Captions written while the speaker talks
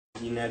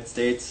in the United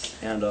States,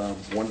 and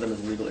one of them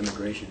is legal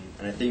immigration.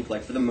 And I think,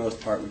 like, for the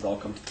most part, we've all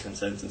come to the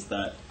consensus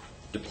that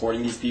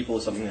deporting these people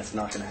is something that's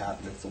not going to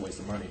happen. It's a waste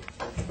of money.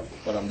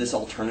 But this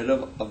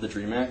alternative of the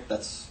DREAM Act,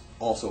 that's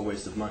also a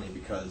waste of money,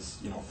 because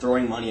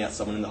throwing money at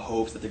someone in the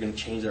hopes that they're going to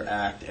change their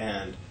act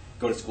and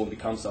go to school and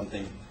become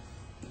something,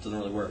 it doesn't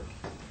really work.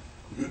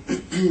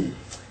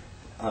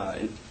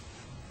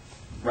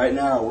 Right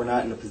now, we're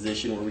not in a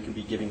position where we can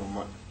be giving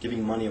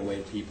money away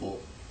to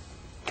people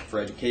for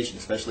education,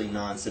 especially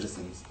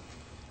non-citizens.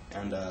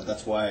 And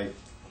that's why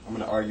I'm going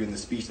to argue in the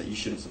speech that you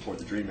shouldn't support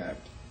the DREAM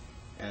Act.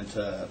 And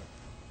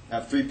I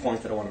have 3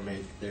 points that I want to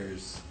make.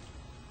 It's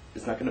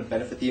not going to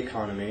benefit the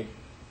economy.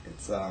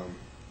 It's not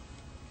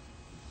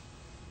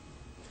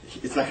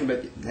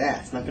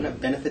going to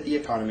benefit the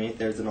economy.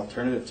 There's an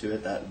alternative to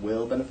it that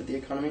will benefit the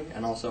economy,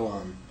 and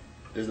also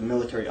there's a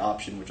military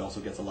option, which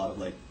also gets a lot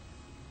of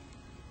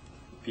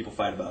people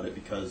fight about it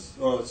because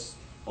I'll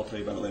tell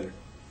you about it later.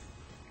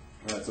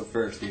 All right, so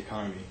first, the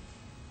economy.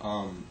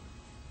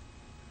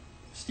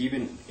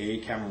 Stephen A.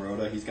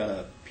 Camarota, he's got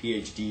a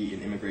PhD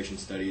in immigration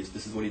studies.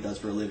 This is what he does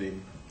for a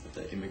living at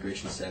the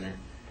Immigration Center.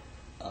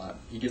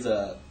 He gives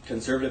a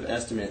conservative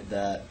estimate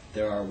that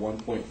there are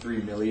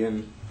 1.3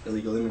 million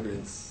illegal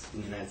immigrants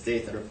in the United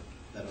States that are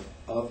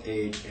of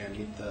age and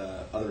meet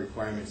the other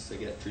requirements to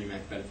get DREAM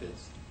Act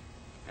benefits.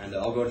 And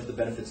I'll go into the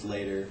benefits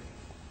later.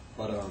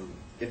 But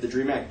if the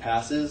DREAM Act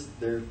passes,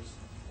 they're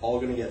all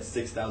going to get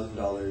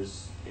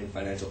 $6,000 in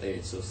financial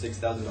aid. So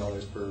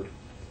 $6,000 per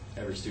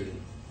every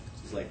student.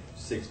 It's like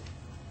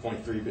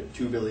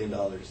 $6.2 billion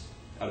out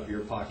of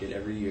your pocket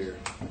every year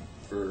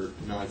for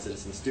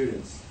non-citizen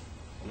students.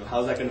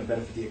 How's that going to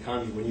benefit the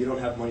economy? When you don't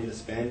have money to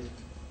spend,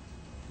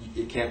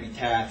 it can't be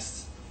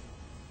taxed.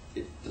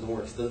 It doesn't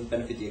work. It doesn't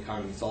benefit the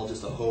economy. It's all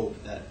just a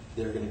hope that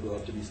they're going to grow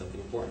up to be something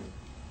important.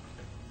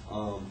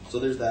 So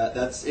there's that.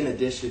 That's in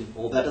addition.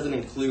 Well, that doesn't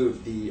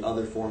include the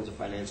other forms of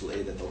financial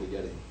aid that they'll be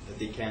getting, that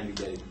they can be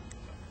getting.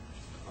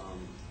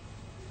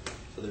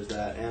 So there's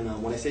that.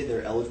 And when I say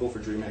they're eligible for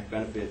DREAM Act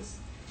benefits,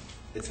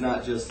 it's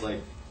not just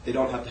like they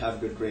don't have to have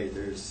good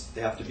grades.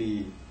 They have to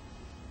be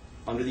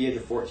under the age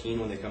of 14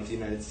 when they come to the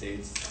United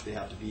States. They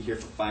have to be here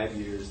for 5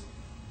 years,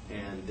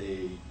 and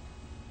they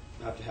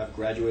have to have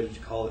graduated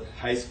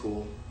high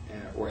school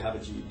or have a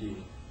GED,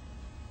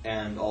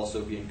 and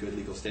also be in good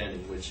legal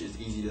standing, which is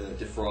easy to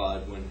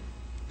defraud when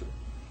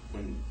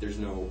there's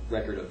no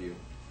record of you.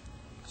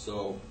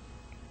 So,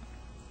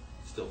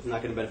 still, it's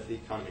not going to benefit the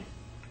economy.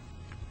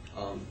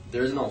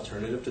 There is an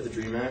alternative to the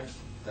DREAM Act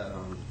that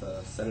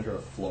the senator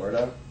of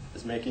Florida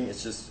is making.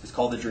 It's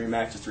called the DREAM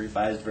Act, just a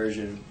revised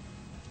version,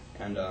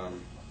 and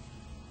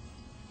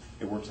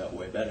it works out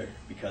way better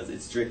because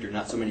it's stricter.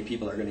 Not so many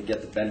people are going to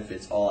get the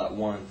benefits all at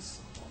once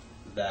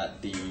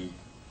that the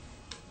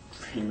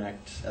DREAM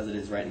Act, as it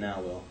is right now,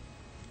 will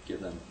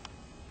give them.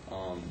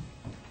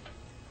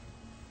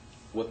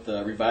 What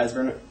the revised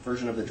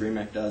version of the DREAM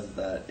Act does is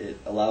that it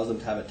allows them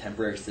to have a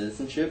temporary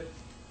citizenship,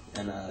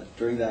 and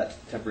during that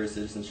temporary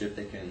citizenship,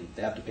 they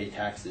have to pay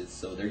taxes.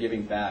 So they're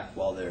giving back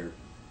while they're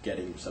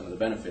getting some of the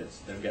benefits.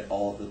 They don't get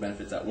all of the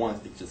benefits at once;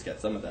 they just get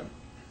some of them,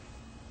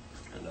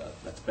 and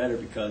that's better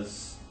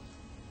because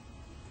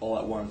all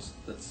at once,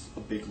 that's a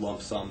big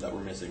lump sum that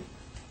we're missing.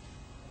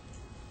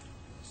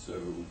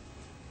 So,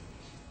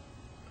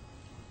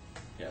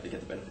 yeah, they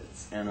get the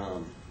benefits, and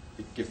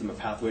it gives them a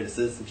pathway to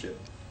citizenship.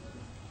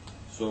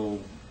 So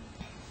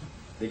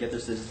they get their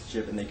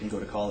citizenship and they can go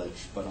to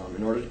college. But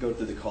in order to go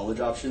through the college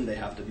option, they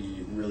have to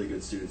be really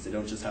good students. They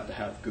don't just have to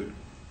have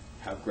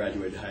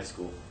graduated high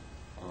school.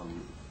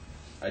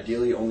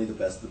 Ideally, only the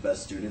best of the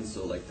best students.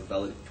 So like the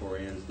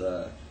valedictorians,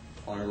 the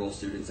honor roll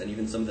students, and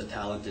even some of the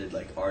talented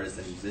like artists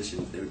and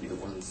musicians, they would be the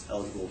ones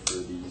eligible for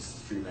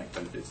these DREAM Act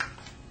benefits.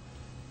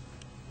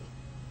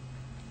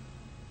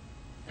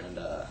 And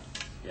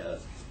yeah,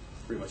 that's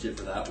pretty much it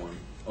for that one.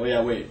 Oh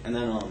yeah, wait, and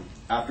then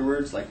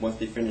afterwards, like once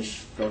they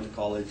finish going to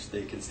college,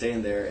 they can stay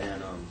in there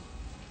and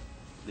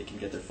they can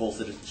get their full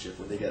citizenship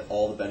where they get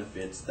all the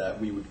benefits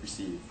that we would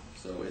receive.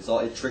 So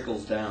it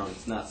trickles down.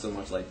 It's not so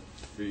much like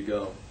here you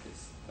go.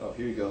 It's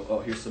here you go. Oh,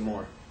 here's some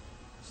more.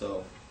 So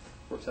it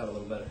works out a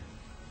little better.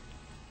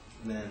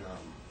 And then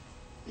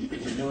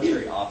the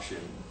military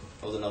option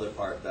was another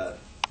part that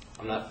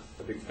I'm not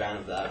a big fan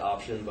of that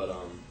option, but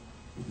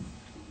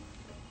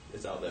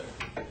it's out there.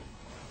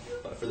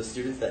 But for the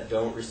students that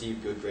don't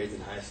receive good grades in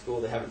high school,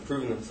 they haven't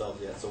proven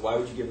themselves yet. So why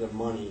would you give them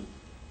money,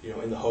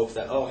 in the hopes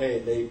that, oh, hey,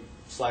 they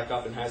slacked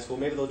off in high school,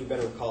 maybe they'll do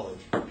better in college.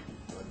 But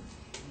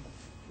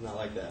not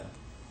like that.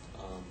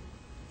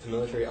 The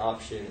military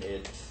option,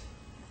 is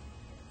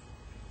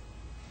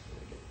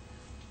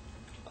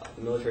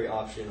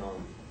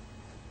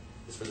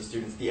for the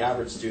students, the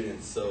average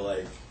students, so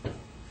like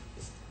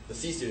the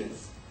C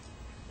students.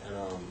 And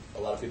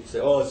a lot of people say,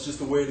 oh, it's just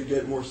a way to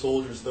get more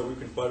soldiers so that we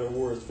can fight our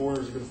wars.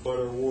 Foreigners are going to fight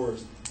our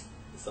wars,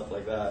 and stuff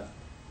like that.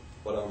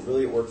 But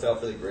really it works out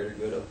for the greater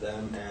good of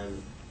them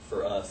and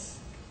for us.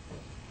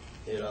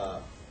 It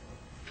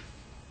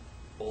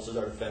bolsters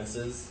our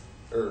defenses,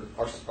 or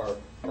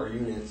our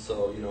units,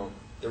 so,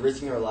 they're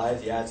risking our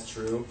lives, yeah, it's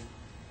true,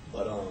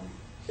 but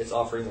it's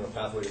offering them a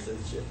pathway to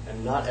citizenship.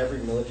 And not every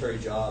military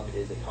job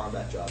is a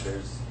combat job.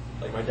 There's,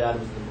 like my dad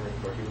was in the Marine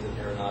Corps, he was in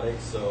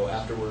aeronautics, so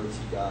afterwards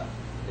he got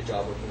a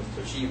job working with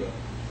Toshiba.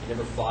 He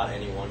never fought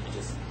anyone, he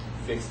just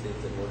fixed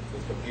things and worked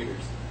with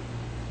computers.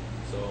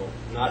 So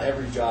not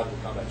every job is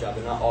a combat job.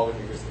 They're not all going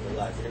to be risking their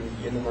lives. They're going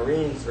to be in the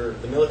Marines, or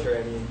the military,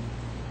 I mean,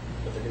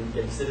 but they're going to be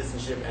getting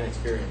citizenship and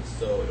experience,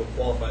 so it'll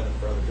qualify them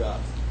for other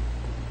jobs.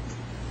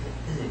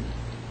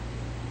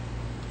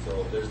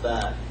 So there's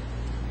that.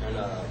 And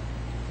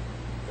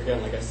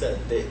again, like I said,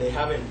 they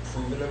haven't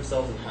proven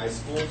themselves in high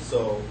school,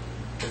 so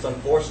it's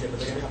unfortunate, but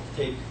they're going to have to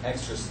take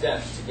extra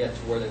steps to get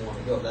to where they want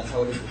to go. That's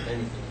how it is with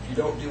anything. If you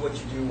don't do what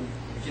you do,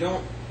 if you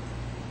don't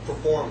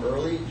perform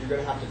early, you're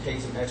going to have to take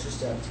some extra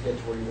steps to get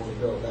to where you want to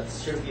go. That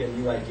shouldn't be a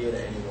new idea to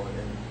anyone.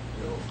 And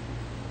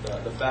you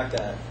know, the fact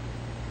that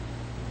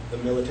the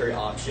military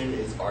option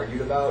is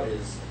argued about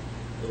is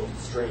a little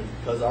strange,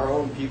 because our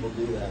own people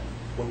do that.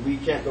 When we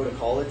can't go to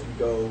college, we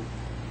go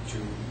to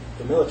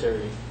the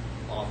military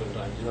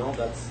oftentimes. You know,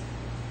 that's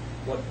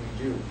what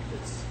we do.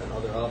 It's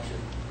another option.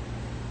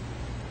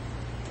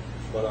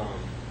 But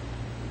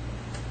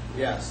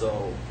yeah.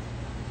 So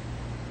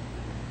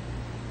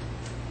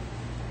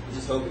I'm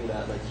just hoping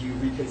that like you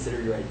reconsider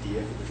your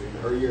idea for the Dream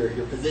Act, or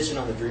your position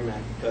on the Dream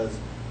Act, because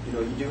you know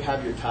you do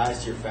have your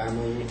ties to your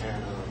family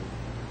and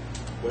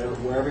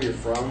wherever you're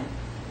from,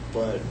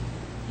 but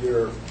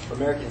you're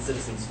American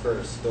citizens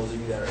first. Those of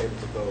you that are able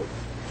to vote.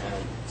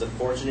 And it's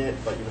unfortunate,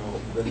 but you know,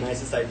 the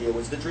nicest idea,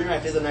 which the Dream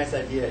Act is a nice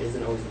idea,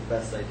 isn't always the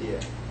best idea.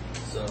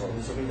 So I'm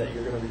assuming that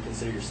you're going to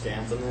reconsider your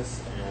stance on this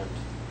and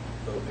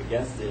vote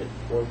against it,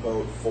 or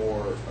vote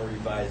for a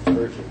revised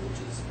version,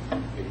 which is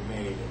being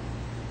made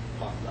and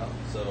talked about.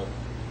 So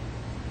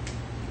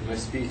in my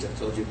speech, I've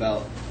told you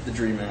about the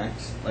Dream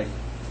Act, like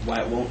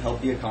why it won't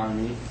help the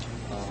economy,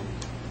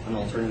 an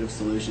alternative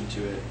solution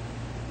to it,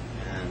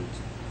 and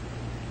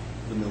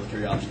the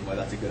military option, why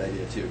that's a good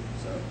idea too.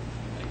 So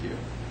thank you.